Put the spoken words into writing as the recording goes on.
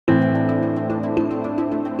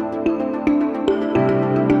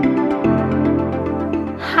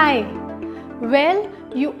I. Well,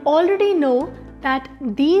 you already know that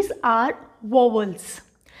these are vowels.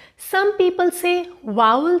 Some people say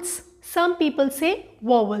vowels, some people say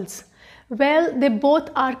vowels. Well, they both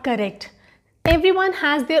are correct. Everyone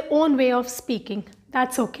has their own way of speaking.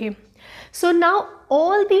 That's okay. So now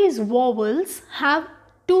all these vowels have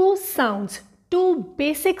two sounds, two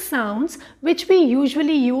basic sounds which we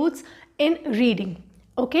usually use in reading.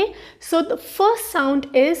 Okay, so the first sound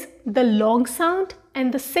is the long sound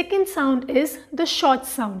and the second sound is the short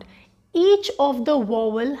sound. Each of the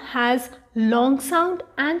vowel has long sound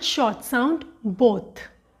and short sound both.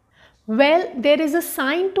 Well, there is a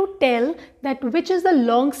sign to tell that which is the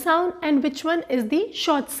long sound and which one is the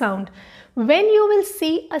short sound. When you will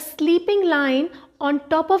see a sleeping line on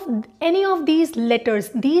top of any of these letters,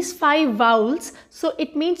 these 5 vowels, so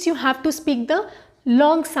it means you have to speak the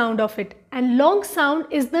long sound of it, and long sound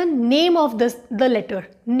is the name of the letter.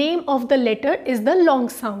 Name of the letter is the long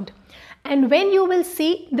sound. And when you will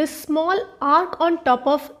see this small arc on top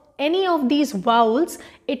of any of these vowels,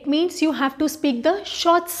 it means you have to speak the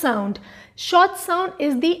short sound. Short sound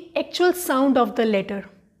is the actual sound of the letter.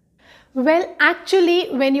 Well,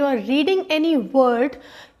 actually, when you are reading any word,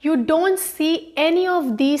 you don't see any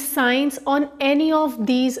of these signs on any of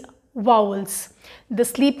these vowels. The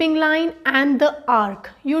sleeping line and the arc,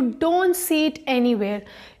 you don't see it anywhere.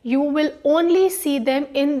 You will only see them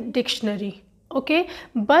in dictionary. Okay,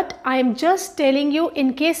 but I am just telling you,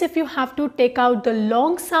 in case if you have to take out the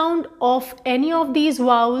long sound of any of these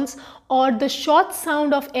vowels or the short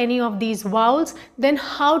sound of any of these vowels, then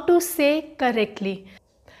how to say correctly.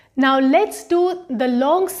 Now let's do the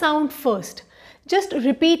long sound first. Just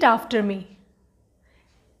repeat after me.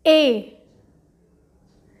 A,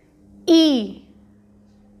 E,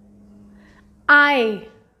 I,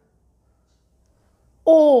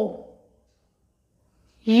 O,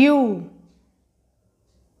 U.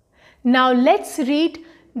 Now let's read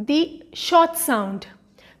the short sound.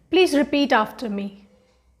 Please repeat after me.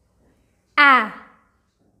 A,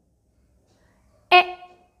 E,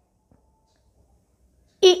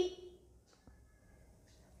 I,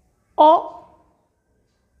 O,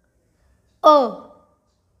 A.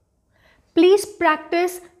 Please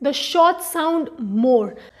practice the short sound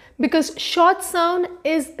more because short sound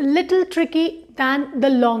is little tricky than the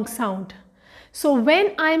long sound. So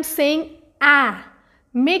when I am saying A,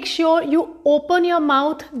 make sure you open your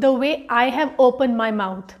mouth the way I have opened my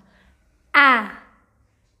mouth. A.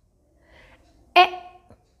 E.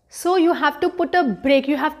 So you have to put a break.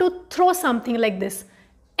 You have to throw something like this.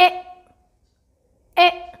 E. E.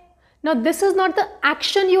 Now this is not the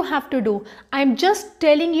action you have to do. I am just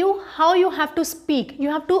telling you how you have to speak. You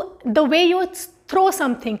have to, the way you throw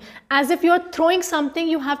something, as if you are throwing something,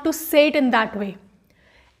 you have to say it in that way.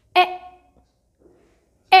 E.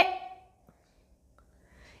 E.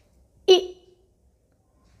 I.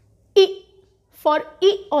 I. For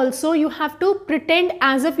I also you have to pretend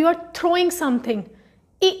as if you are throwing something.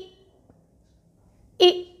 I.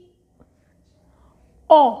 I.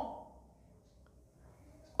 O.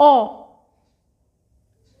 O.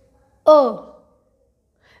 A.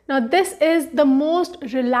 Now this is the most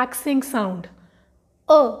relaxing sound.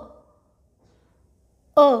 A.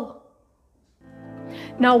 A.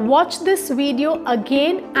 Now watch this video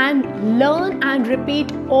again and learn and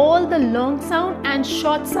repeat all the long sound and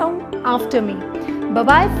short sound after me. Bye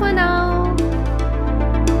bye for now.